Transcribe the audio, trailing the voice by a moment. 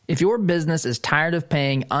If your business is tired of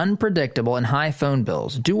paying unpredictable and high phone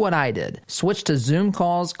bills, do what I did. Switch to Zoom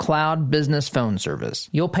Call's cloud business phone service.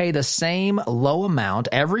 You'll pay the same low amount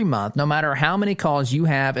every month, no matter how many calls you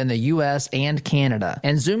have in the U.S. and Canada.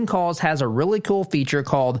 And Zoom Calls has a really cool feature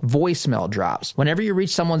called voicemail drops. Whenever you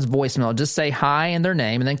reach someone's voicemail, just say hi and their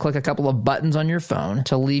name, and then click a couple of buttons on your phone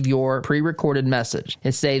to leave your pre-recorded message.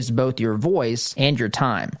 It saves both your voice and your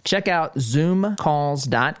time. Check out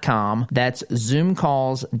zoomcalls.com. That's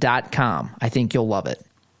zoomcalls.com. I think you'll love it.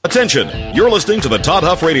 Attention, you're listening to the Todd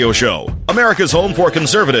Huff Radio Show, America's home for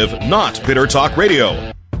conservative, not bitter talk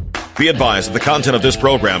radio. Be advised that the content of this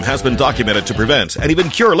program has been documented to prevent and even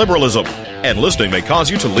cure liberalism, and listening may cause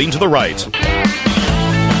you to lean to the right.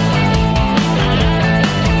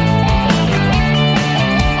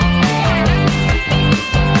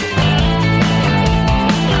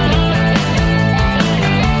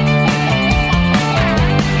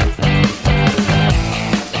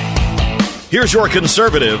 Here's your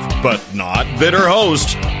conservative, but not bitter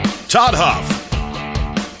host, Todd Huff.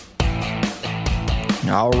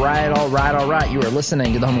 All right. You are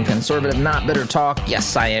listening to the Home of Conservative, Not Bitter Talk.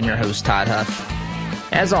 Yes, I am your host, Todd Huff.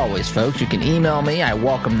 As always, folks, you can email me. I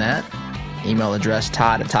welcome that. Email address,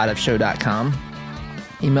 todd@toddhuffshow.com.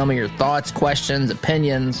 Email me your thoughts, questions,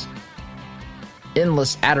 opinions,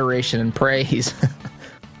 endless adoration and praise.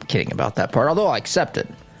 I'm kidding about that part, although I accept it.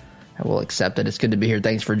 I will accept it. It's good to be here.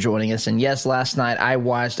 Thanks for joining us. And yes, last night I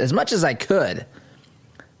watched as much as I could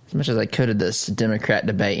of this Democrat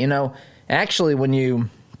debate. You know, actually, when you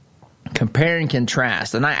compare and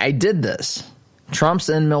contrast, and I did this. Trump's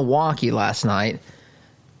in Milwaukee last night,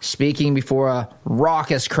 speaking before a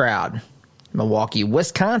raucous crowd. Milwaukee,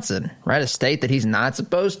 Wisconsin, right? A state that he's not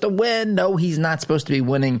supposed to win. No, he's not supposed to be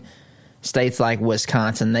winning states like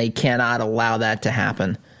Wisconsin. They cannot allow that to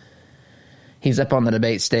happen. He's up on the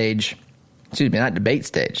debate stage. Excuse me, not debate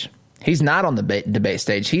stage. He's not on the debate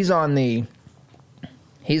stage. He's on the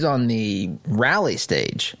rally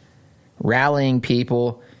stage, rallying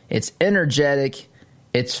people. It's energetic.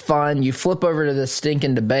 It's fun. You flip over to this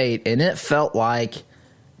stinking debate, and it felt like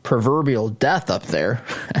proverbial death up there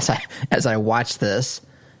as I watched this.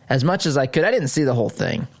 As much as I could, I didn't see the whole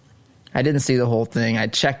thing. I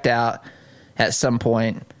checked out at some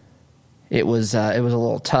point. It was a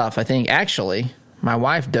little tough. I think, actually, my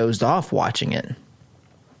wife dozed off watching it.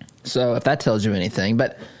 So if that tells you anything.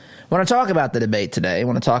 But I want to talk about the debate today. I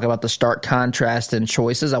want to talk about the stark contrast in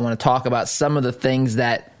choices. I want to talk about some of the things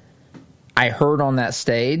that I heard on that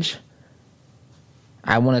stage.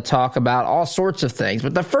 I want to talk about all sorts of things.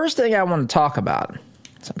 But the first thing I want to talk about,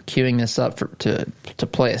 so I'm queuing this up to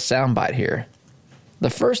play a soundbite here. The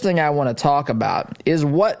first thing I want to talk about is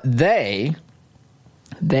what they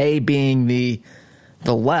being the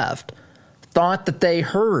left, thought that they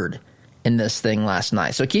heard in this thing last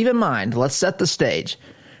night. So keep in mind, let's set the stage.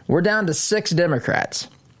 We're down to 6 Democrats.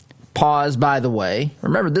 Pause, by the way.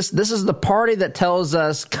 Remember, this is the party that tells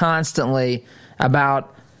us constantly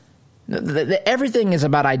about everything is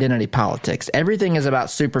about identity politics. Everything is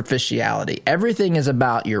about superficiality. Everything is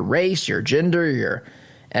about your race, your gender, your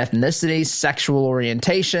ethnicity, sexual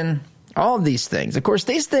orientation, all of these things. Of course,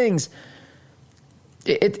 these things...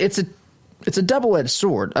 It's a double-edged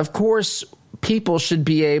sword. Of course, people should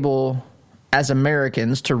be able, as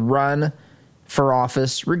Americans, to run for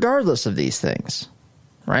office regardless of these things,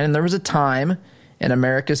 right? And there was a time in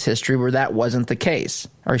America's history where that wasn't the case.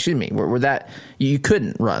 Or excuse me, where that you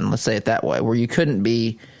couldn't run, let's say it that way, where you couldn't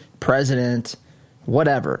be president,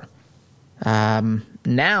 whatever.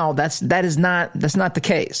 Now that's not the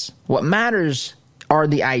case. What matters are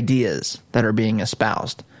the ideas that are being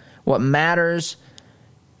espoused. What matters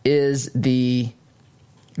is the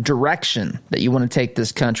direction that you want to take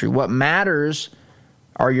this country. What matters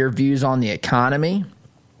are your views on the economy,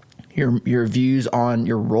 your views on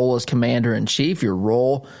your role as commander-in-chief, your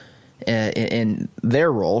role in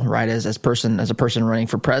their role, right, as a person running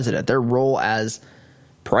for president, their role as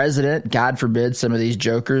president. God forbid some of these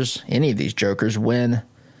jokers, any of these jokers, win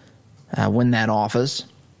that office.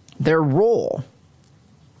 Their role,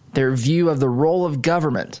 their view of the role of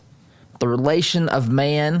government, the relation of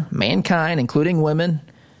mankind, including women,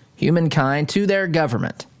 humankind, to their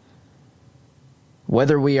government.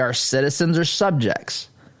 Whether we are citizens or subjects,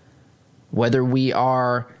 whether we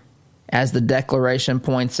are, as the Declaration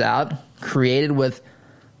points out, created with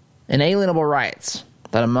inalienable rights,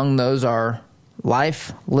 that among those are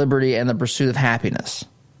life, liberty, and the pursuit of happiness,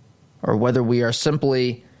 or whether we are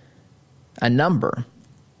simply a number,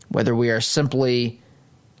 whether we are simply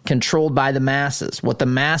controlled by the masses. What the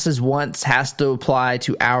masses want has to apply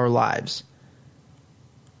to our lives.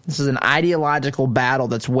 This is an ideological battle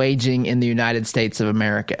that's waging in the United States of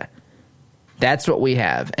America. That's what we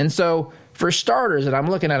have. And so, for starters, and I'm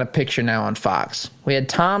looking at a picture now on Fox, we had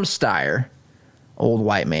Tom Steyer, old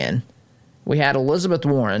white man. We had Elizabeth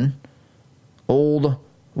Warren, old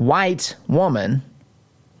white woman,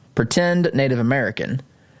 pretend Native American.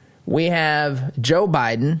 We have Joe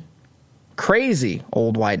Biden, crazy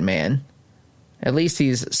old white man. At least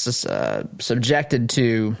he's subjected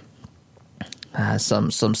to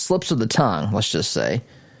some slips of the tongue, let's just say.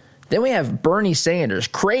 Then we have Bernie Sanders,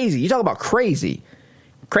 crazy. You talk about crazy.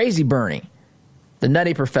 Crazy Bernie. The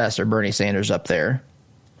nutty professor, Bernie Sanders, up there,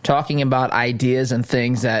 talking about ideas and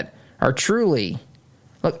things that are truly...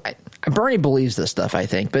 Look, Bernie believes this stuff, I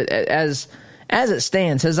think, but as it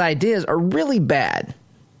stands, his ideas are really bad.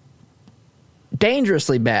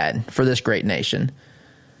 Dangerously bad for this great nation.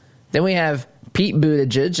 Then we have Pete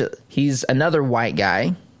Buttigieg. He's another white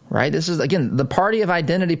guy, right? This is, again, the party of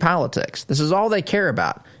identity politics. This is all they care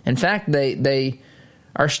about. In fact, they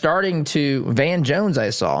are starting to... Van Jones,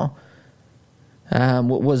 I saw,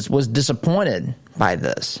 was disappointed by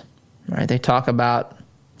this. Right? They talk about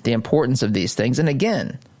the importance of these things. And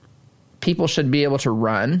again, people should be able to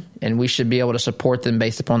run, and we should be able to support them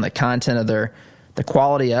based upon the content of the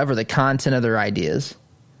quality of or the content of their ideas,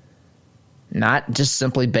 not just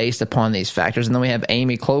simply based upon these factors. And then we have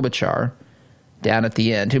Amy Klobuchar down at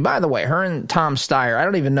the end, who, by the way, her and Tom Steyer, I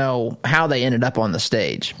don't even know how they ended up on the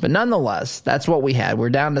stage. But nonetheless, that's what we had. We're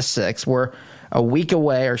down to 6. We're a week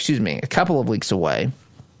away, or excuse me, a couple of weeks away.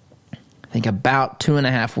 I think about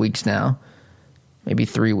 2.5 weeks now, maybe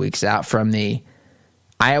 3 weeks out from the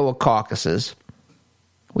Iowa Caucuses.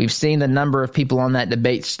 We've seen the number of people on that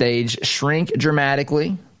debate stage shrink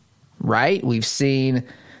dramatically, right? We've seen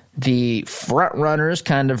the front runners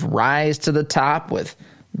kind of rise to the top with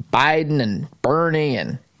Biden and Bernie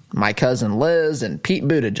and my cousin Liz and Pete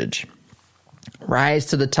Buttigieg rise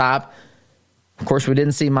to the top. Of course, we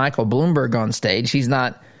didn't see Michael Bloomberg on stage. He's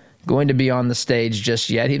not going to be on the stage just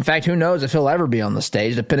yet. In fact, who knows if he'll ever be on the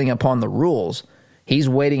stage, depending upon the rules. He's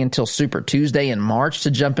waiting until Super Tuesday in March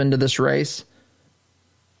to jump into this race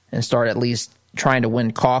and start at least trying to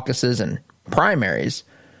win caucuses and primaries.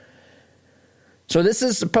 So this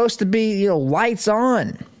is supposed to be, lights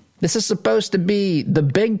on. This is supposed to be the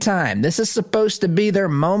big time. This is supposed to be their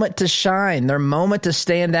moment to shine, their moment to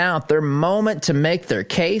stand out, their moment to make their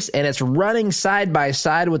case, and it's running side by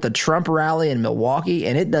side with the Trump rally in Milwaukee,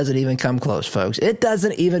 and it doesn't even come close, folks. It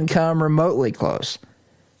doesn't even come remotely close.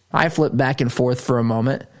 I flipped back and forth for a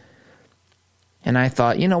moment, and I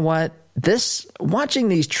thought, you know what? Watching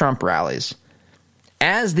these Trump rallies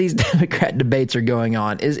as these Democrat debates are going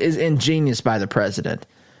on is ingenious by the president.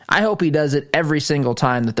 I hope he does it every single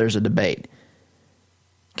time that there's a debate,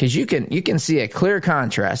 because you can see a clear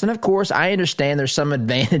contrast. And of course, I understand there's some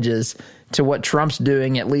advantages to what Trump's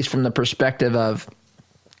doing, at least from the perspective of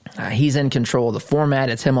he's in control of the format.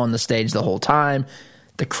 It's him on the stage the whole time.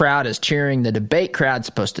 The crowd is cheering. The debate crowd's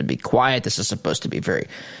supposed to be quiet. This is supposed to be very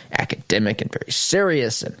academic and very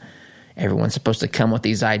serious, and everyone's supposed to come with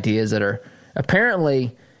these ideas that are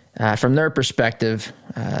apparently, from their perspective,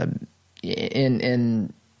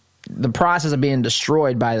 in the process of being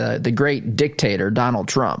destroyed by the great dictator, Donald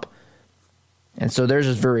Trump. And so theirs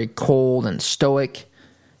is very cold and stoic,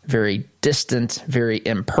 very distant, very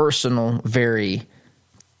impersonal, very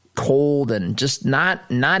cold, and just not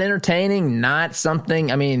entertaining, not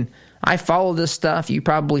something. I mean, I follow this stuff. You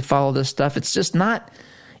probably follow this stuff. It's just not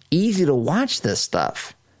easy to watch this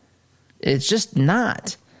stuff. It's just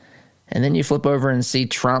not. And then you flip over and see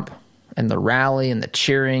Trump and the rally and the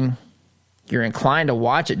cheering. You're inclined to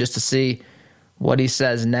watch it just to see what he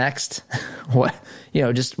says next,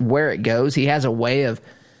 just where it goes. He has a way of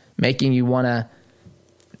making you want to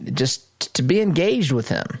just to be engaged with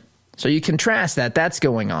him. So you contrast that. That's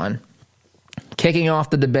going on. Kicking off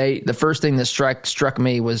the debate, the first thing that struck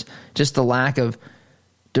me was just the lack of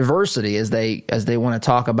diversity as they want to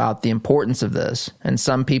talk about the importance of this. And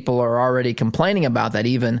some people are already complaining about that,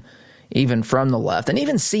 even from the left, and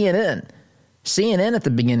even CNN. CNN at the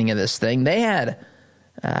beginning of this thing, they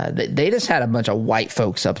just had a bunch of white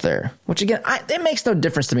folks up there, which again, it makes no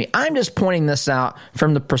difference to me. I'm just pointing this out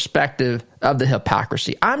from the perspective of the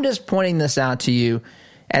hypocrisy. I'm just pointing this out to you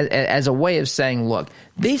as a way of saying, look,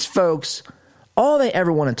 these folks, all they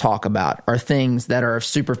ever want to talk about are things that are of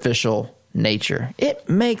superficial nature. It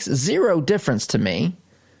makes zero difference to me.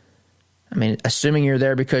 I mean, assuming you're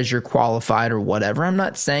there because you're qualified or whatever, I'm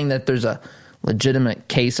not saying that there's a legitimate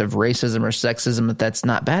case of racism or sexism that's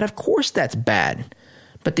not bad. Of course that's bad.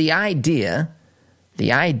 But the idea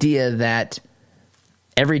that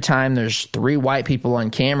every time there's 3 white people on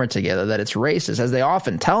camera together that it's racist, as they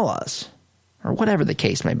often tell us, or whatever the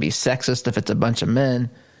case may be, sexist if it's a bunch of men.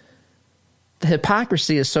 The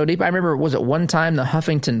hypocrisy is so deep. I remember, was it one time the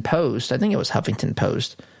Huffington Post, I think it was Huffington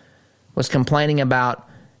Post, was complaining about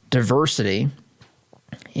diversity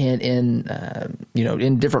in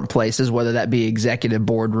different places, whether that be executive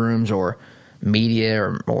boardrooms or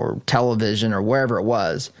media or television or wherever it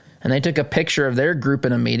was. And they took a picture of their group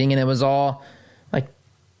in a meeting, and it was all like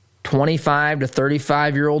 25 to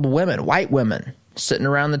 35-year-old women, white women, sitting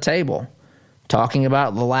around the table talking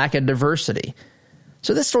about the lack of diversity.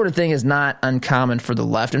 So this sort of thing is not uncommon for the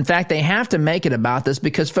left. In fact, they have to make it about this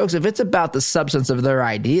because, folks, if it's about the substance of their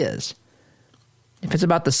ideas,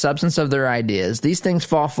 these things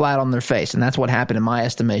fall flat on their face. And that's what happened in my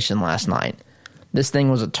estimation last night. This thing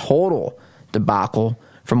was a total debacle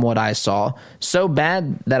from what I saw. So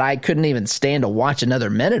bad that I couldn't even stand to watch another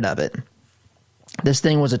minute of it. This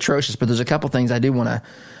thing was atrocious, but there's a couple things I do want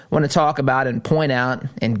to talk about and point out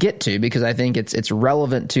and get to, because I think it's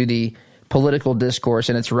relevant to the political discourse,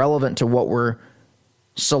 and it's relevant to what we're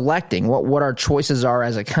selecting, what our choices are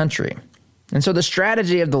as a country. And so the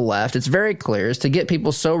strategy of the left, it's very clear, is to get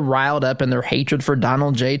people so riled up in their hatred for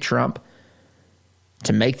Donald J. Trump,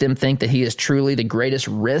 to make them think that he is truly the greatest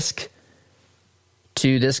risk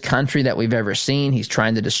to this country that we've ever seen. He's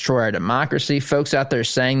trying to destroy our democracy. Folks out there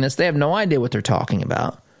saying this, they have no idea what they're talking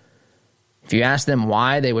about. If you ask them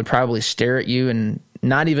why, they would probably stare at you and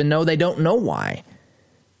not even know they don't know why.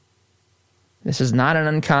 This is not an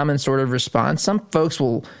uncommon sort of response. Some folks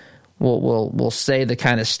will say the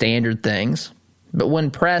kind of standard things, but when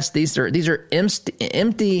pressed, these are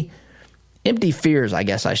empty fears, I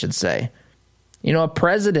guess I should say. You know, a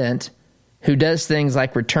president who does things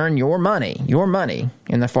like return your money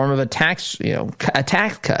in the form of a tax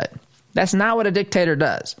cut. That's not what a dictator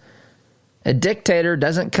does. A dictator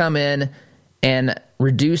doesn't come in and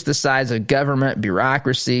reduce the size of government,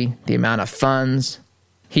 bureaucracy, the amount of funds.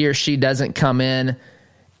 He or she doesn't come in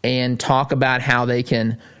and talk about how they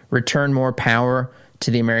can return more power to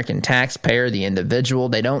the American taxpayer, the individual.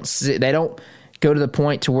 They don't go to the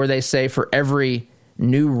point to where they say for every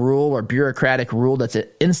new rule or bureaucratic rule that's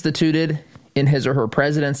instituted in his or her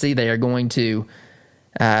presidency, they are going to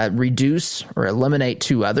reduce or eliminate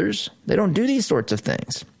 2 others. They don't do these sorts of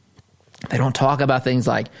things. They don't talk about things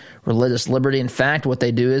like religious liberty. In fact, what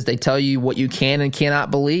they do is they tell you what you can and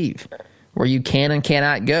cannot believe, where you can and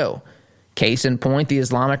cannot go. Case in point, the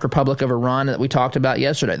Islamic Republic of Iran that we talked about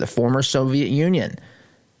yesterday, the former Soviet Union,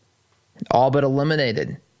 all but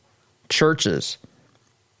eliminated churches.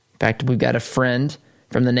 In fact, we've got a friend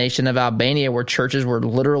from the nation of Albania where churches were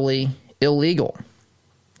literally illegal.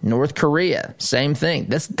 North Korea, same thing.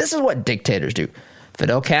 This is what dictators do.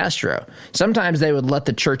 Fidel Castro. Sometimes they would let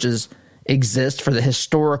the churches exist for the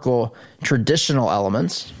historical, traditional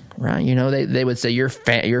elements, right? You know, they would say, your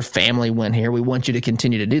family went here. We want you to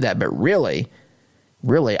continue to do that. But really,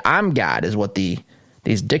 I'm God is what these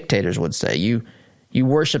dictators would say. You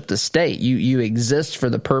worship the state. You exist for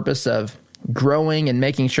the purpose of growing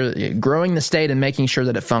the state and making sure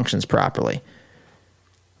that it functions properly.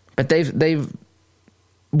 But they've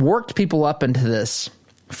worked people up into this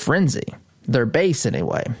frenzy, their base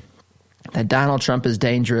anyway, that Donald Trump is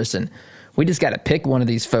dangerous, and we just got to pick one of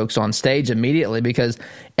these folks on stage immediately, because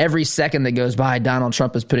every second that goes by, Donald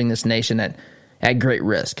Trump is putting this nation at great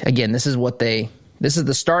risk. Again, this is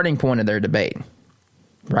the starting point of their debate,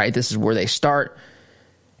 right? This is where they start.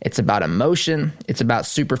 It's about emotion. It's about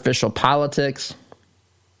superficial politics,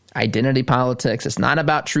 identity politics. It's not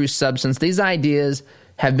about true substance. These ideas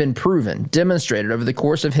have been proven, demonstrated over the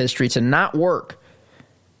course of history to not work.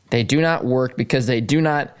 They do not work because they do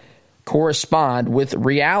not correspond with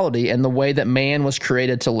reality and the way that man was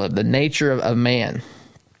created to live, the nature of man.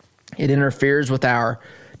 It interferes with our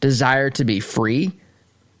desire to be free.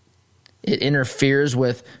 It interferes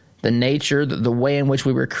with the nature, the way in which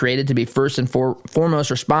we were created to be first and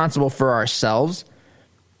foremost responsible for ourselves.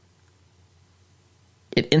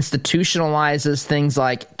 It institutionalizes things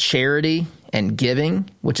like charity and giving,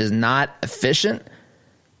 which is not efficient,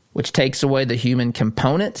 which takes away the human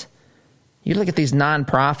component. You look at these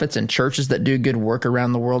nonprofits and churches that do good work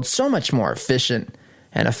around the world, so much more efficient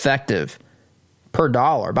and effective per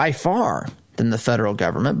dollar by far than the federal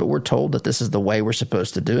government, but we're told that this is the way we're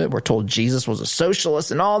supposed to do it. We're told Jesus was a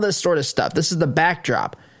socialist and all this sort of stuff. This is the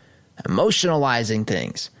backdrop, emotionalizing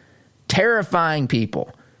things, terrifying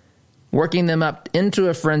people, working them up into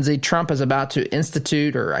a frenzy. Trump is about to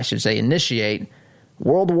institute, or I should say initiate,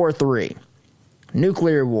 World War III,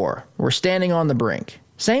 nuclear war. We're standing on the brink.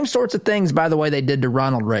 Same sorts of things, by the way, they did to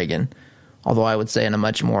Ronald Reagan, although I would say in a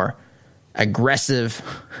much more aggressive,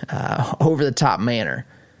 over-the-top manner.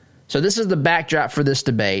 So this is the backdrop for this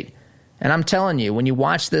debate. And I'm telling you, when you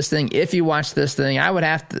watch this thing, if you watch this thing, I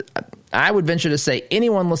would venture to say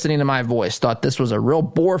anyone listening to my voice thought this was a real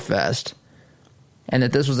bore fest and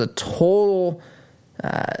that this was a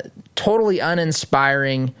totally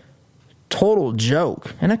uninspiring, total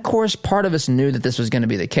joke. And of course, part of us knew that this was going to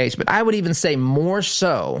be the case, but I would even say more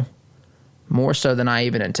so than I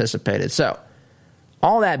even anticipated. So,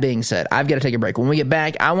 all that being said, I've got to take a break. When we get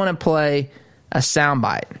back, I want to play a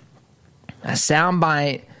soundbite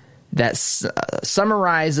that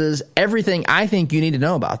summarizes everything I think you need to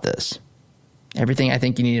know about this. Everything I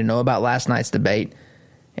think you need to know about last night's debate.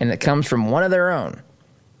 And it comes from one of their own,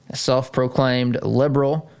 a self-proclaimed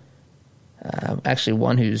liberal, actually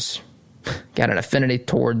one who's got an affinity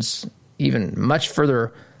towards even much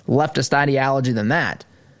further leftist ideology than that,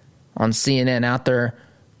 on CNN out there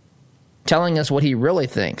telling us what he really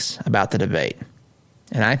thinks about the debate.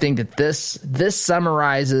 And I think that this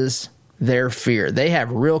summarizes their fear. They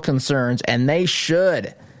have real concerns, and they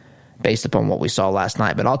should, based upon what we saw last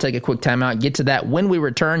night. But I'll take a quick timeout, get to that when we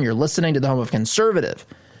return. You're listening to the home of conservative,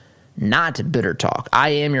 not bitter talk. I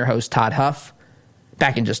am your host, Todd Huff.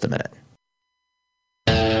 Back in just a minute.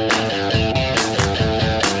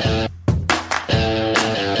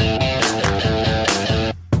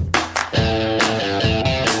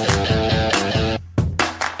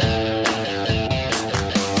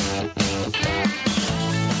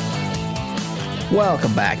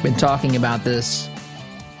 Welcome back. Been talking about this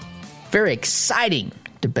very exciting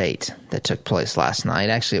debate that took place last night.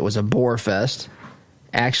 Actually, it was a bore fest.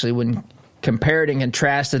 Actually, when compared and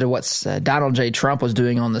contrasted to what Donald J. Trump was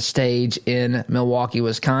doing on the stage in Milwaukee,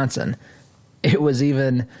 Wisconsin, it was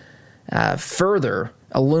even further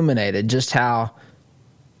illuminated just how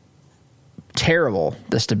terrible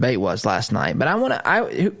this debate was last night. But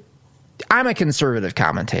I'm a conservative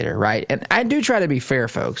commentator, right? And I do try to be fair,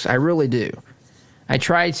 folks. I really do. I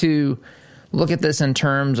try to look at this in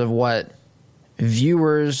terms of what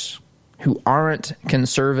viewers who aren't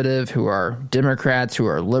conservative, who are Democrats, who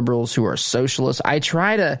are liberals, who are socialists, I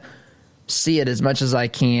try to see it as much as I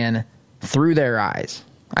can through their eyes.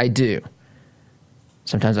 I do.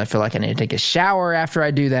 Sometimes I feel like I need to take a shower after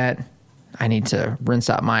I do that. I need to rinse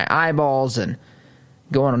out my eyeballs and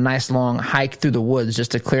go on a nice long hike through the woods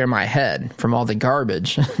just to clear my head from all the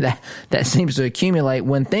garbage that seems to accumulate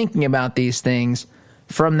when thinking about these things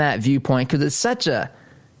from that viewpoint, because it's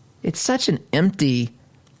such an empty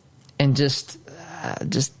and just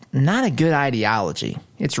not a good ideology.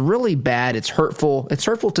 It's really bad. It's hurtful. It's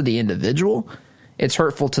hurtful to the individual. It's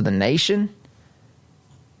hurtful to the nation.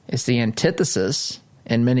 It's the antithesis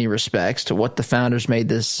in many respects to what the founders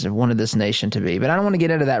wanted this nation to be. But I don't want to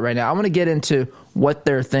get into that right now. I want to get into what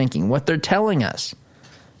they're thinking, what they're telling us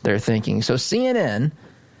they're thinking. So CNN,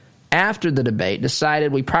 after the debate,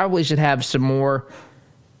 decided we probably should have some more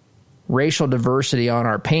racial diversity on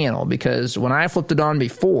our panel, because when I flipped it on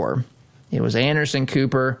before, it was Anderson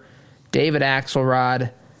Cooper, David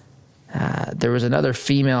Axelrod, there was another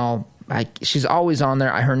female, she's always on there,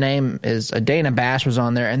 her name is Dana Bash was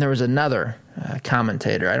on there, and there was another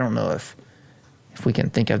commentator. I don't know if we can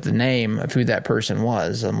think of the name of who that person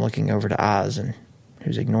was. I'm looking over to Oz, and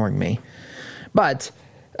who's ignoring me. But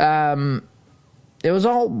it was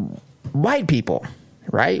all white people,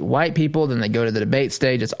 right? White people. Then they go to the debate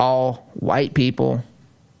stage. It's all white people,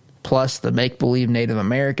 plus the make-believe Native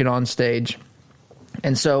American on stage.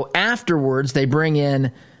 And so afterwards, they bring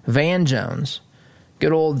in Van Jones,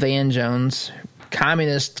 good old Van Jones,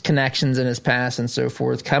 communist connections in his past and so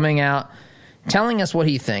forth, coming out, telling us what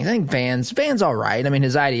he thinks. I think Van's all right. I mean,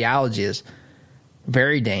 his ideology is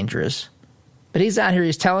very dangerous, but he's out here.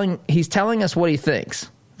 He's telling us what he thinks,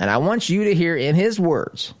 and I want you to hear in his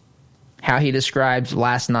words how he describes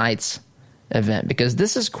last night's event, because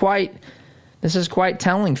this is quite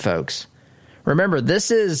telling, folks. Remember,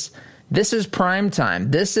 this is prime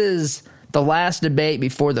time. This is the last debate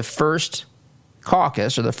before the first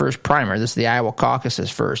caucus, or the first primary. This is the Iowa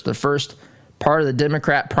Caucuses first, the first part of the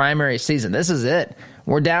Democrat primary season. This is it.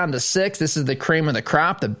 We're down to 6. This is the cream of the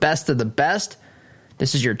crop, the best of the best.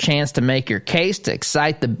 This is your chance to make your case, to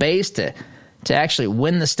excite the base, to actually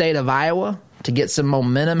win the state of Iowa, to get some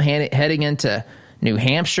momentum heading into New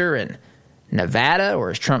Hampshire and Nevada,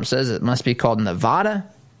 or as Trump says, it must be called Nevada,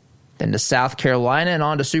 then to South Carolina, and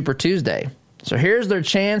on to Super Tuesday. So here's their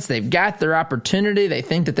chance. They've got their opportunity. They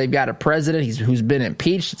think that they've got a president who's been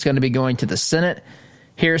impeached. It's going to be going to the Senate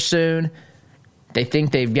here soon. They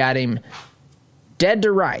think they've got him dead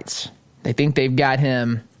to rights. They think they've got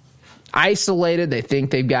him isolated. They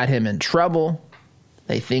think they've got him in trouble.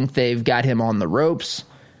 They think they've got him on the ropes.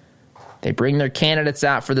 They bring their candidates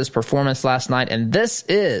out for this performance last night, and this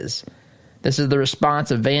is the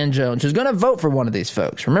response of Van Jones, who's going to vote for one of these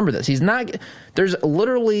folks. Remember this. There's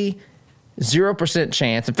literally 0%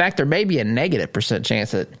 chance. In fact, there may be a negative percent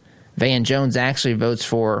chance that Van Jones actually votes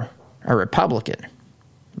for a Republican,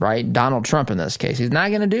 right? Donald Trump in this case. He's not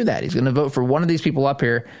going to do that. He's going to vote for one of these people up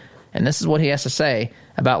here, and this is what he has to say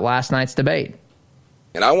about last night's debate.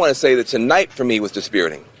 And I want to say that tonight, for me, was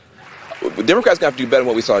dispiriting. The Democrats are going to have to do better than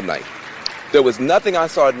what we saw tonight. There was nothing I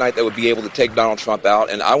saw tonight that would be able to take Donald Trump out,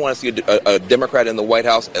 and I want to see a Democrat in the White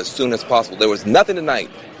House as soon as possible. There was nothing tonight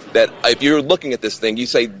that, if you're looking at this thing, you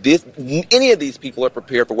say any of these people are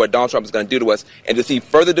prepared for what Donald Trump is going to do to us, and to see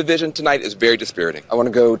further division tonight is very dispiriting. I want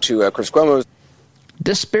to go to Chris Cuomo.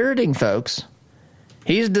 Dispiriting, folks.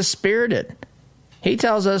 He's dispirited. He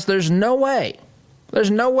tells us there's no way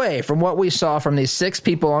from what we saw from these 6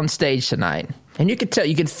 people on stage tonight. And you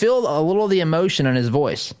could feel a little of the emotion in his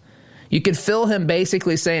voice. You could feel him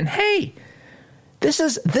basically saying, hey, this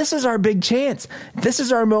is our big chance. This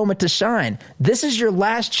is our moment to shine. This is your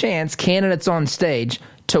last chance, candidates on stage,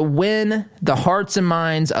 to win the hearts and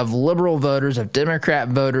minds of liberal voters, of Democrat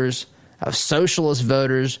voters, of socialist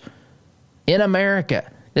voters in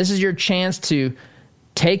America. This is your chance to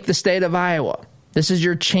take the state of Iowa. This is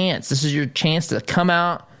your chance. This is your chance to come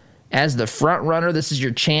out as the front runner. This is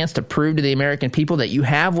your chance to prove to the American people that you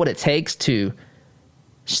have what it takes to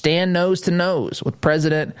stand nose to nose with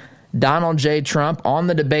President Donald J. Trump on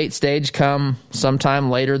the debate stage come sometime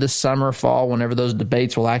later this summer, fall, whenever those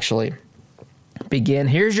debates will actually begin.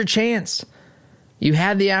 Here's your chance. You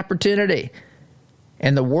had the opportunity.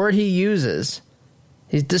 And the word he uses,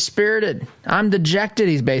 he's dispirited. I'm dejected,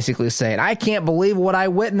 he's basically saying. I can't believe what I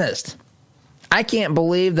witnessed. I can't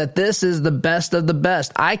believe that this is the best of the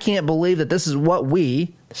best. I can't believe that this is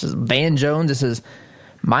this is Van Jones, this is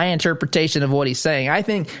my interpretation of what he's saying. I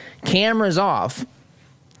think cameras off.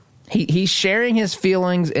 He's sharing his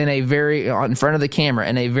feelings in front of the camera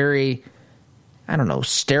in a very,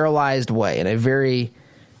 sterilized way. In a very,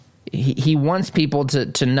 he wants people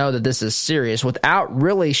to know that this is serious without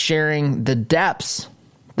really sharing the depths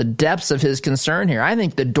of his concern here. I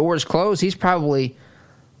think the door's closed. He's probably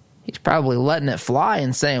letting it fly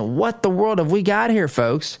and saying, what the world have we got here,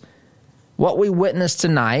 folks? What we witnessed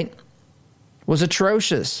tonight was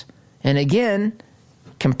atrocious. And again,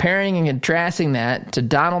 comparing and contrasting that to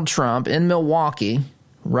Donald Trump in Milwaukee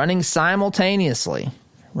running simultaneously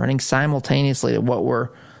to what we're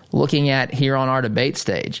looking at here on our debate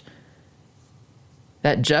stage.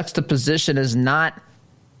 That juxtaposition is not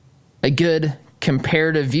a good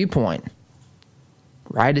comparative viewpoint,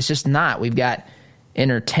 right? It's just not. We've got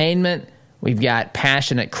entertainment. We've got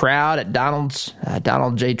passionate crowd at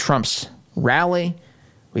Donald J. Trump's rally.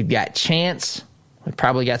 We've got chants. We've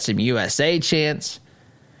probably got some USA chants.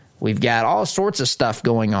 We've got all sorts of stuff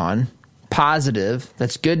going on. Positive.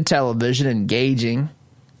 That's good television, engaging.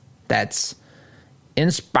 That's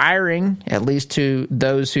inspiring, at least to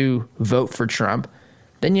those who vote for Trump.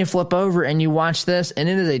 Then you flip over and you watch this, and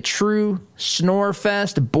it is a true snore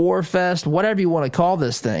fest, bore fest, whatever you want to call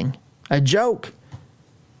this thing. A joke.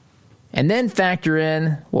 And then factor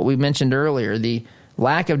in what we mentioned earlier, the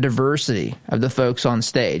lack of diversity of the folks on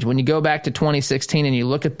stage. When you go back to 2016 and you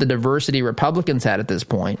look at the diversity Republicans had at this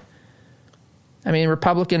point, I mean,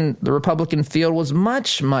 the Republican field was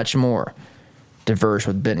much, much more diverse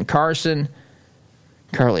with Ben Carson,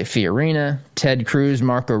 Carly Fiorina, Ted Cruz,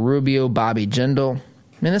 Marco Rubio, Bobby Jindal. I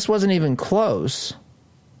mean, this wasn't even close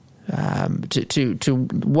to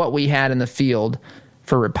what we had in the field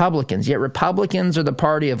for Republicans. Yet Republicans are the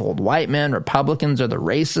party of old white men. Republicans are the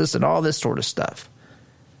racists and all this sort of stuff.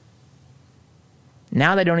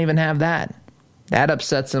 Now they don't even have that. That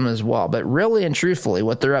upsets them as well. But really and truthfully,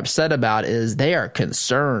 what they're upset about is they are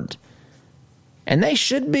concerned. And they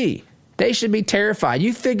should be. They should be terrified.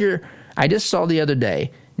 You figure, I just saw the other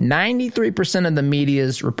day, 93% of the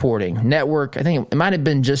media's reporting, network, I think it might have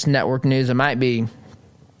been just network news. It might be,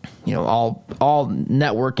 all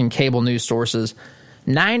network and cable news sources,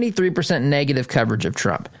 93% negative coverage of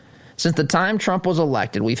Trump. Since the time Trump was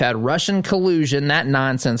elected, we've had Russian collusion, that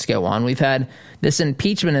nonsense go on. We've had this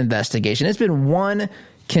impeachment investigation. It's been one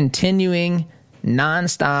continuing,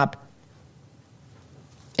 nonstop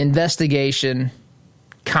investigation,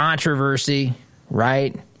 controversy,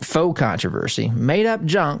 right? Faux controversy, made up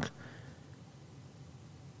junk,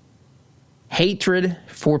 hatred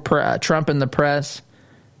for Trump in the press,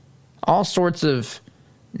 all sorts of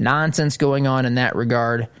nonsense going on in that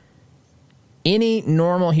regard. Any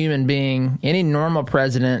normal human being, any normal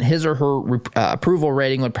president, his or her approval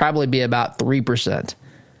rating would probably be about 3%.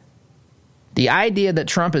 The idea that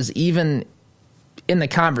Trump is even in the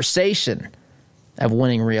conversation of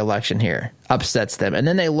winning re-election here upsets them. And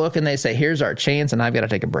then they look and they say, here's our chance, and I've got to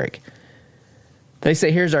take a break. They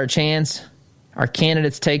say, here's our chance. Our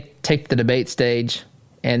candidates take the debate stage,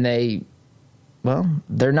 and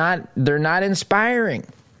they're not inspiring.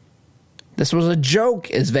 This was a joke,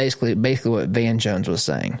 is basically what Van Jones was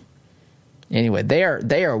saying. Anyway, they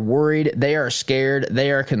are worried, they are scared,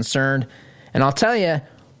 they are concerned. And I'll tell you,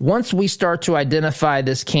 once we start to identify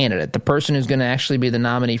this candidate, the person who's going to actually be the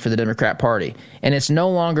nominee for the Democrat Party, and it's no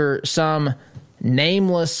longer some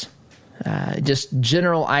nameless, just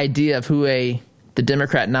general idea of who the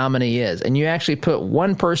Democrat nominee is, and you actually put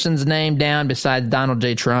one person's name down besides Donald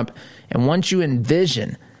J. Trump, and once you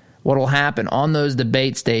envision what will happen on those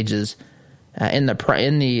debate stages during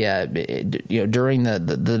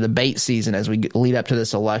the debate season as we lead up to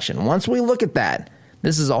this election, once we look at that,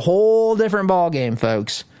 this is a whole different ballgame,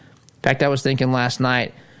 folks. In fact, I was thinking last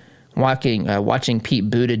night watching Pete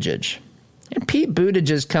Buttigieg. And Pete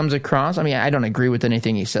Buttigieg comes across, I mean, I don't agree with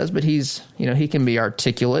anything he says, but he can be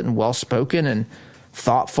articulate and well-spoken and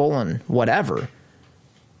thoughtful and whatever.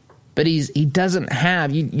 But he doesn't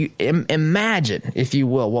have, you imagine, if you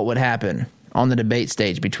will, what would happen on the debate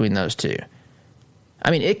stage between those two. I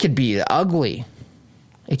mean, it could be ugly.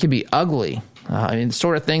 It could be ugly. The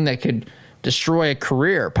sort of thing that could destroy a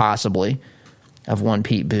career, possibly, of one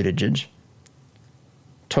Pete Buttigieg.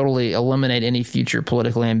 Totally eliminate any future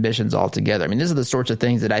political ambitions altogether. I mean, these are the sorts of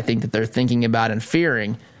things that I think that they're thinking about and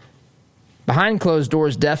fearing. Behind closed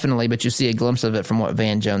doors, definitely, but you see a glimpse of it from what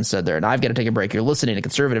Van Jones said there. And I've got to take a break. You're listening to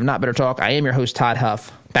Conservative Not Bitter Talk. I am your host, Todd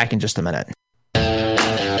Huff. Back in just a minute.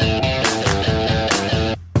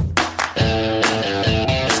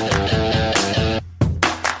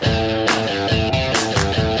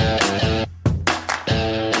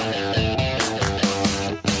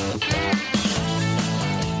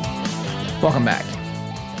 Welcome back.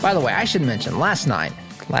 By the way, I should mention, last night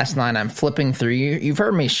I'm flipping through. You've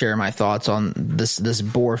heard me share my thoughts on this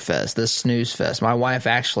bore fest, this snooze fest. My wife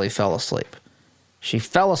actually fell asleep. She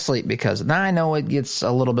fell asleep because now I know it gets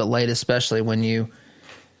a little bit late, especially when you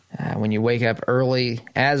wake up early,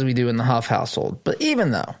 as we do in the Huff household. But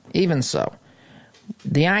even so,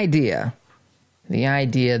 the idea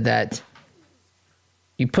that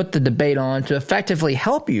you put the debate on to effectively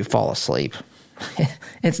help you fall asleep,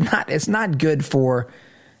 it's not good for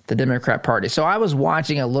the Democrat Party. So I was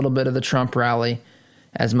watching a little bit of the Trump rally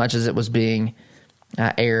as much as it was being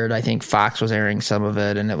aired. I think Fox was airing some of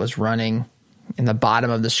it, and it was running in the bottom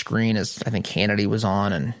of the screen as I think Hannity was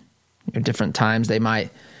on, and at different times they might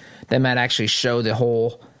actually show the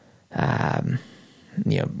whole, have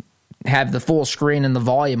the full screen and the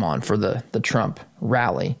volume on for the Trump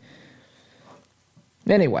rally.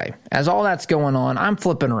 Anyway, as all that's going on, I'm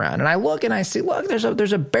flipping around, and I look and I see, look, there's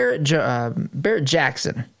a Barrett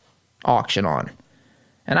Jackson auction on.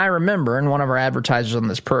 And I remember, and one of our advertisers on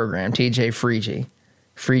this program, TJ Freegee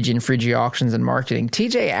and Freegee Auctions and Marketing,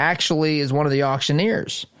 TJ actually is one of the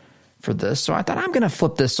auctioneers for this. So I thought, I'm going to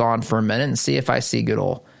flip this on for a minute and see if I see good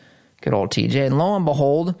old TJ. And lo and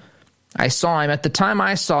behold, I saw him. At the time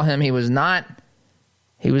I saw him, he was not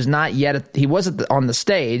yet. He wasn't on the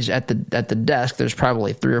stage at the desk. There's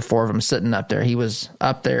probably 3 or 4 of them sitting up there. He was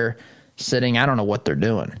up there sitting. I don't know what they're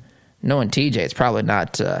doing. Knowing TJ, it's probably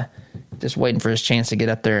not just waiting for his chance to get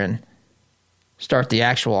up there and start the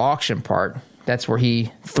actual auction part. That's where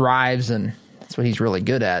he thrives, and that's what he's really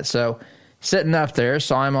good at. So sitting up there,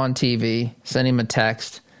 saw him on TV, sent him a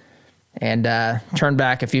text, and turned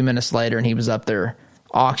back a few minutes later, and he was up there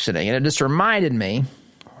auctioning. And it just reminded me,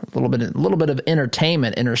 a little bit of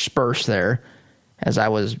entertainment interspersed there as I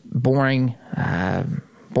was boring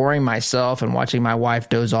myself and watching my wife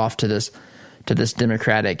doze off to this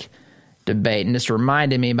Democratic debate, and just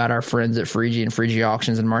reminded me about our friends at Freegee and Freegee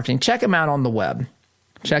Auctions and Marketing. Check them out on the web.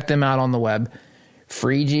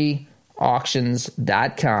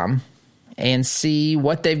 FreegeeAuctions.com, and see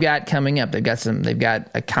what they've got coming up. They've got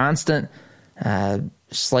a constant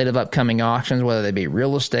slate of upcoming auctions, whether they be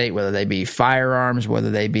real estate, whether they be firearms,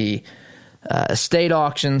 whether they be estate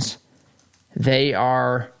auctions. There's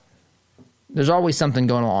always something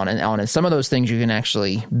going on, and some of those things you can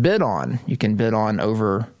actually bid on. You can bid on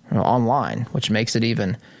over online, which makes it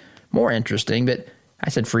even more interesting. But I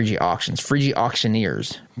said Freegee Auctions, Freegee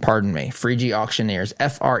Auctioneers, pardon me, Freegee Auctioneers,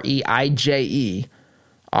 Freije,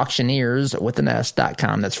 auctioneers with an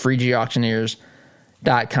S.com. That's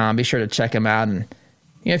FreegeeAuctioneers.com. Be sure to check them out, and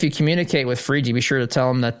if you communicate with Freegee, be sure to tell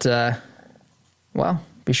them that,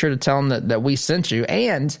 that we sent you,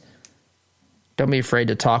 and don't be afraid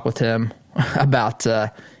to talk with him about,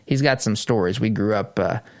 he's got some stories. We grew up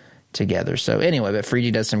together. So anyway, but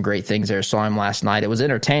Freedy does some great things there. Saw him last night. It was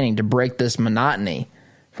entertaining to break this monotony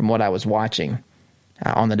from what I was watching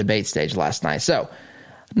on the debate stage last night. So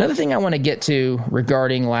another thing I want to get to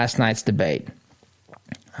regarding last night's debate.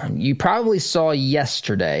 You probably saw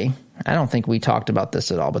yesterday, I don't think we talked about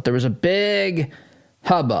this at all, but there was a big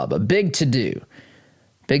hubbub, a big to-do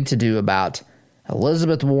about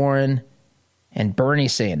Elizabeth Warren and Bernie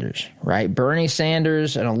Sanders, right? Bernie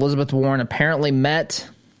Sanders and Elizabeth Warren apparently met,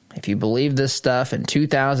 if you believe this stuff, in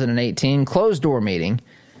 2018, closed-door meeting.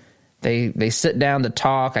 They sit down to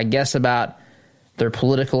talk, I guess, about their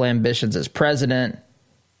political ambitions as president,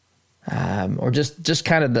 or just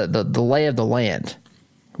kind of the lay of the land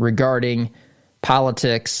regarding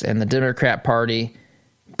politics and the Democrat Party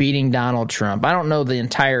beating Donald Trump. I don't know the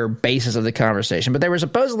entire basis of the conversation, but they were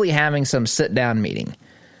supposedly having some sit-down meeting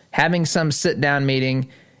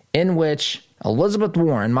in which Elizabeth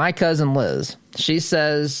Warren, my cousin Liz, she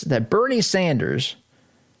says that Bernie Sanders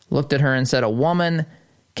looked at her and said, a woman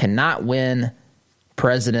cannot win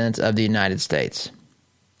president of the United States.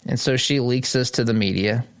 And so she leaks this to the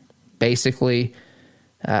media, basically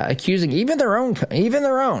accusing even their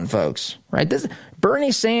own folks, right?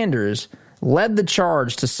 Bernie Sanders led the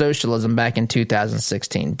charge to socialism back in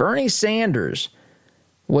 2016. Bernie Sanders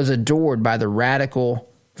was adored by the radical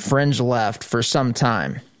fringe left for some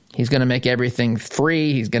time. He's going to make everything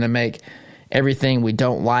free. He's going to make everything we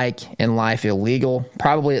don't like in life illegal,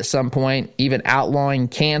 probably at some point, even outlawing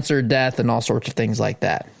cancer, death, and all sorts of things like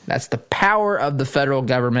that. That's the power of the federal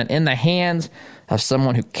government in the hands of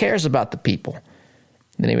someone who cares about the people.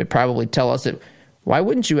 Then he would probably tell us that, why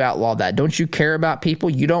wouldn't you outlaw that? Don't you care about people?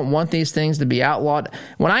 You don't want these things to be outlawed?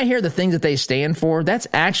 When I hear the things that they stand for, that's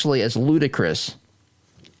actually as ludicrous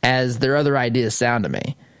as their other ideas sound to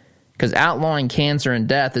me. Because outlawing cancer and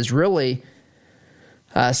death is really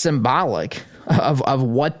symbolic of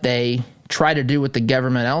what they try to do with the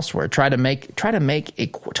government elsewhere. Try to make a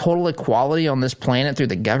total equality on this planet through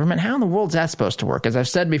the government. How in the world is that supposed to work? As I've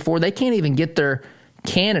said before, they can't even get their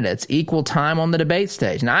candidates equal time on the debate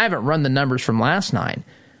stage. Now, I haven't run the numbers from last night.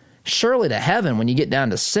 Surely to heaven, when you get down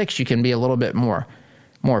to 6, you can be a little bit more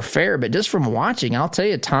fair. But just from watching, I'll tell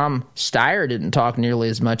you, Tom Steyer didn't talk nearly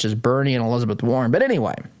as much as Bernie and Elizabeth Warren. But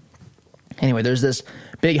anyway, there's this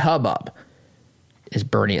big hubbub. Is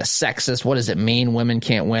Bernie a sexist? What does it mean women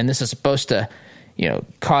can't win? This is supposed to,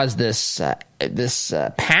 cause this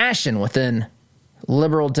passion within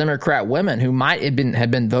liberal Democrat women who might have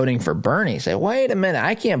been voting for Bernie. Say, wait a minute,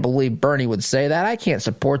 I can't believe Bernie would say that. I can't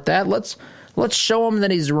support that. Let's show him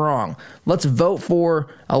that he's wrong. Let's vote for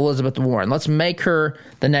Elizabeth Warren. Let's make her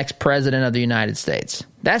the next president of the United States.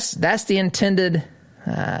 That's the intended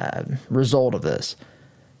result of this.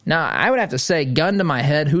 Now, I would have to say, gun to my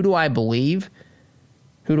head, who do I believe?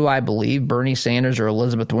 Who do I believe, Bernie Sanders or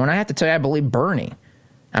Elizabeth Warren? I have to tell you, I believe Bernie.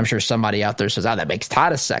 I'm sure somebody out there says, that makes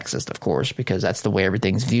Todd a sexist, of course, because that's the way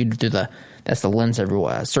everything's viewed that's the lens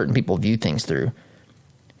certain people view things through.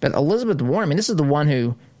 But Elizabeth Warren, this is the one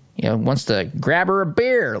who, wants to grab her a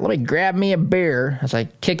beer. Let me grab me a beer as I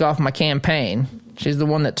kick off my campaign. She's the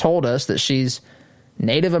one that told us that she's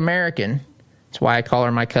Native American. That's why I call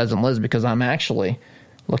her my cousin Liz, because I'm actually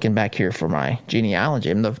looking back here for my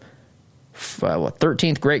genealogy. I'm the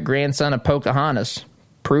 13th great-grandson of Pocahontas,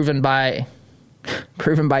 proven by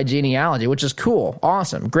genealogy, which is cool,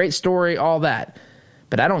 awesome, great story, all that.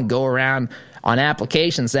 But I don't go around on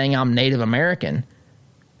applications saying I'm Native American.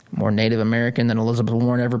 More Native American than Elizabeth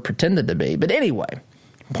Warren ever pretended to be. But anyway,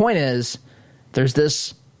 point is, there's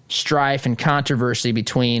this strife and controversy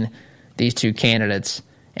between these two candidates,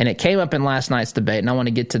 and it came up in last night's debate, and I want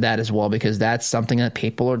to get to that as well, because that's something that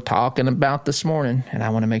people are talking about this morning, and I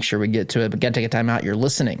want to make sure we get to it. But got to take a time out. You're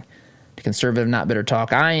listening to Conservative Not Bitter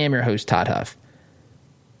Talk. I am your host, Todd Huff,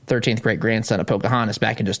 13th great-grandson of Pocahontas.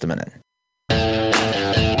 Back in just a minute.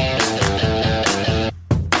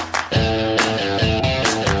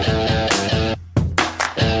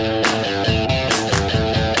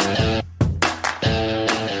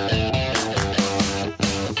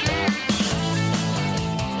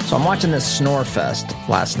 So I'm watching this snore fest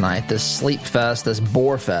last night, this sleep fest, this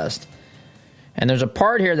bore fest. And there's a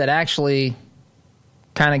part here that actually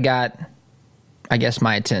kind of got, I guess,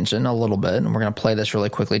 my attention a little bit. And we're going to play this really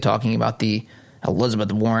quickly, talking about the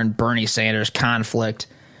Elizabeth Warren, Bernie Sanders conflict.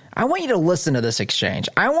 I want you to listen to this exchange.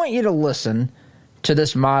 I want you to listen to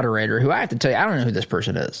this moderator who, I have to tell you, I don't know who this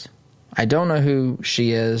person is. I don't know who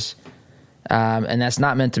she is. And that's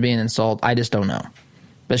not meant to be an insult. I just don't know.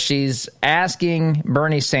 But she's asking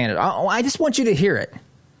Bernie Sanders. I just want you to hear it.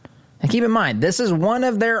 And keep in mind, this is one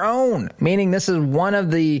of their own, meaning this is one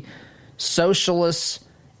of the socialists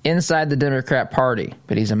inside the Democrat Party.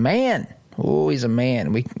 But he's a man. Oh, he's a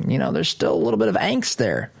man. There's still a little bit of angst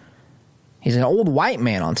there. He's an old white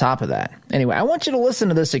man on top of that. Anyway, I want you to listen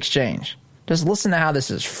to this exchange. Just listen to how this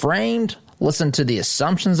is framed. Listen to the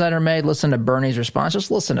assumptions that are made. Listen to Bernie's response. Just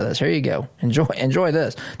listen to this. Here you go. Enjoy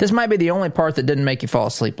this. This might be the only part that didn't make you fall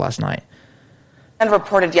asleep last night. And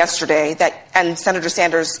reported yesterday and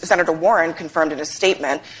Senator Warren confirmed in a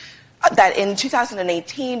statement that in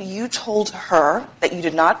 2018 you told her that you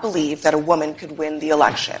did not believe that a woman could win the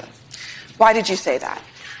election. Why did you say that?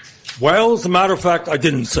 Well, as a matter of fact, I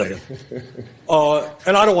didn't say it.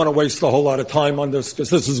 And I don't want to waste a whole lot of time on this because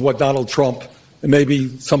this is what Donald Trump and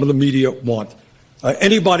maybe some of the media want.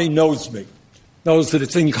 Anybody knows me, knows that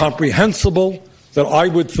it's incomprehensible that I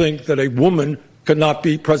would think that a woman could not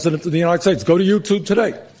be president of the United States. Go to YouTube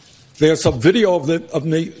today. There's a video of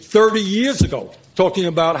me 30 years ago talking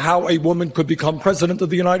about how a woman could become president of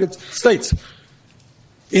the United States.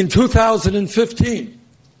 In 2015,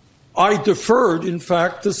 I deferred, in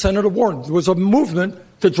fact, to Senator Warren. There was a movement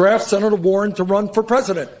to draft Senator Warren to run for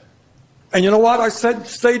president. And you know what? I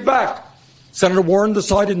stayed back. Senator Warren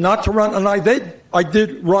decided not to run, and I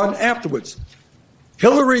did run afterwards.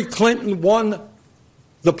 Hillary Clinton won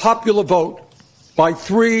the popular vote by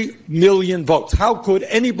 3 million votes. How could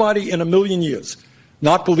anybody in a million years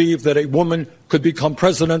not believe that a woman could become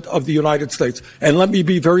president of the United States? And let me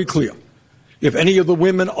be very clear. If any of the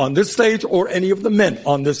women on this stage or any of the men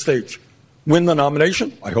on this stage win the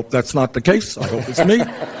nomination, I hope that's not the case. I hope it's me.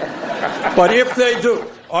 But if they do,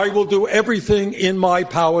 I will do everything in my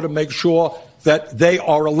power to make sure that they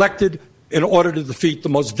are elected in order to defeat the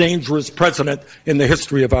most dangerous president in the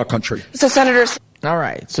history of our country. So, Senators. All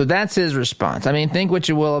right. So that's his response. I mean, think what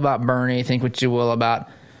you will about Bernie. Think what you will about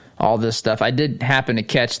all this stuff. I did happen to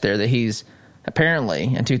catch there that he's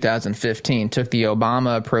apparently, in 2015, took the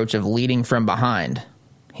Obama approach of leading from behind.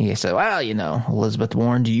 He said, well, Elizabeth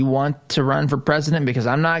Warren, do you want to run for president? Because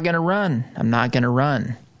I'm not going to run. I'm not going to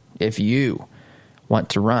run if you want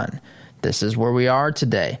to run. This is where we are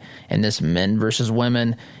today in this men versus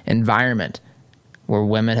women environment where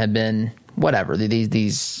women have been, whatever,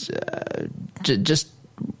 just the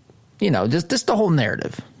whole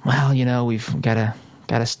narrative. Well, we've got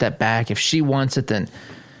to step back. If she wants it, then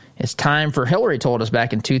it's time for Hillary told us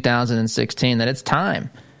back in 2016 that it's time. In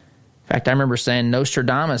fact, I remember saying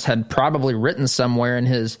Nostradamus had probably written somewhere in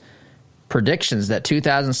his predictions that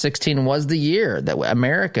 2016 was the year that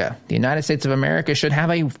America, the United States of America, should have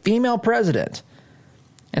a female president.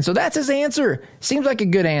 And so that's his answer. Seems like a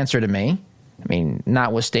good answer to me. I mean,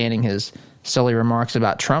 notwithstanding his silly remarks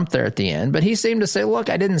about Trump there at the end, but he seemed to say, look,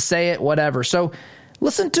 I didn't say it, whatever. So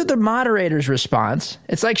listen to the moderator's response.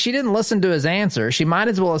 It's like she didn't listen to his answer. She might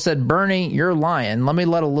as well have said, Bernie, you're lying. Let me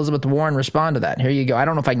let Elizabeth Warren respond to that. Here you go. I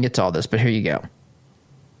don't know if I can get to all this, but here you go.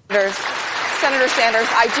 Senator Sanders,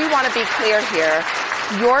 I do want to be clear here.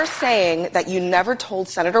 You're saying that you never told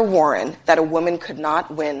Senator Warren that a woman could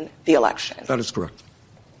not win the election. That is correct.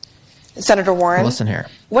 Senator Warren, listen here.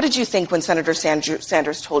 What did you think when Senator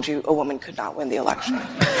Sanders told you a woman could not win the election?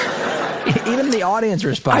 Even the audience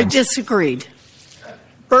responds. I disagreed.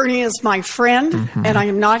 Bernie is my friend, and I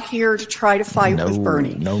am not here to try to fight with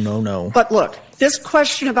Bernie. No. But look, this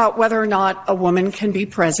question about whether or not a woman can be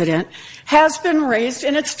president has been raised,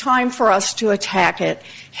 and it's time for us to attack it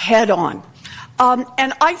head on.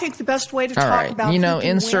 And I think the best way to talk about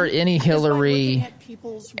insert any Hillary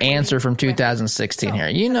answer from 2016 here.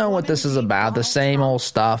 You know what this is about, the same old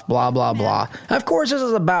stuff, blah, blah, blah. Of course this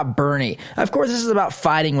is about Bernie. Of course this is about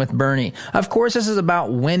fighting with Bernie. Of course this is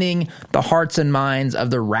about winning the hearts and minds of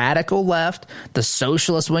the radical left, the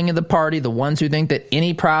socialist wing of the party, the ones who think that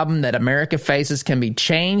any problem that America faces can be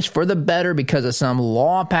changed for the better because of some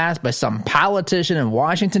law passed by some politician in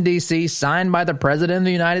Washington, D.C., signed by the President of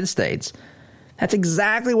the United States. That's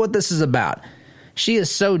exactly what this is about. She is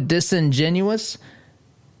so disingenuous.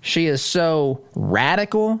 She is so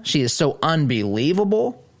radical. She is so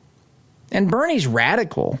unbelievable. And Bernie's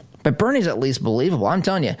radical, but Bernie's at least believable. I'm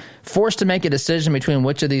telling you, forced to make a decision between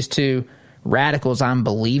which of these two radicals I'm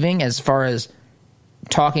believing as far as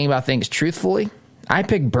talking about things truthfully, I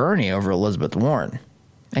pick Bernie over Elizabeth Warren.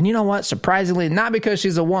 And you know what? Surprisingly, not because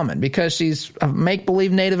she's a woman, because she's a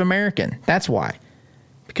make-believe Native American. That's why.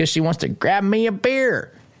 Because she wants to grab me a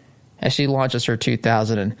beer as she launches her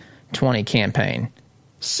 2020 campaign.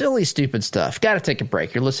 Silly, stupid stuff. Got to take a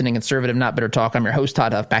break. You're listening to Conservative Not Bitter Talk. I'm your host,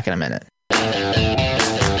 Todd Huff. Back in a minute.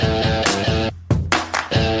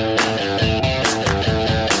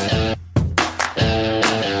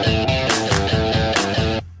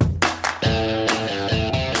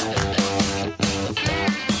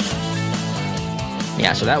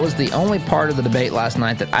 So that was the only part of the debate last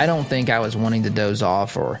night that I don't think I was wanting to doze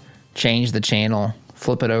off or change the channel,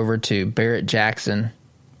 flip it over to Barrett Jackson,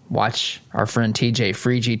 watch our friend TJ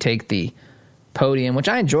Freegee take the podium, which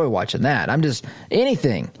I enjoy watching that. I'm just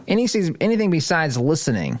anything besides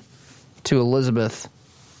listening to Elizabeth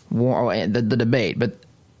Warren, the debate. But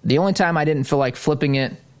the only time I didn't feel like flipping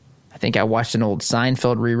it, I think I watched an old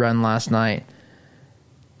Seinfeld rerun last night.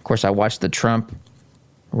 Of course, I watched the Trump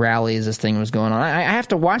rally as this thing was going on. I have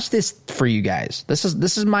to watch this for you guys. This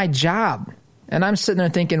is my job. And I'm sitting there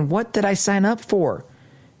thinking, what did I sign up for?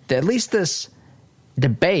 At least this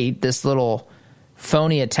debate, this little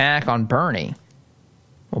phony attack on Bernie.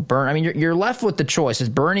 Well, I mean, you're left with the choice. Is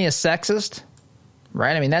Bernie a sexist?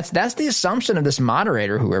 Right? I mean, that's the assumption of this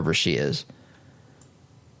moderator, whoever she is.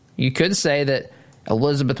 You could say that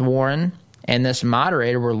Elizabeth Warren and this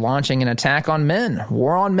moderator were launching an attack on men,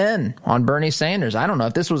 war on men, on Bernie Sanders. I don't know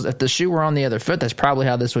if the shoe were on the other foot. That's probably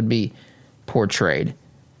how this would be portrayed.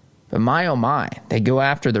 But my oh my, they go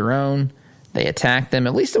after their own. They attack them.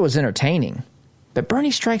 At least it was entertaining. But Bernie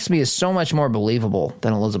strikes me as so much more believable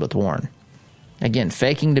than Elizabeth Warren. Again,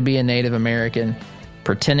 faking to be a Native American,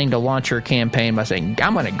 pretending to launch her campaign by saying,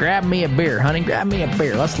 I'm going to grab me a beer, honey, grab me a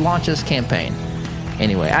beer. Let's launch this campaign.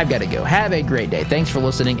 Anyway, I've got to go. Have a great day. Thanks for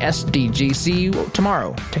listening. SDG. See you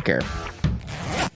tomorrow. Take care.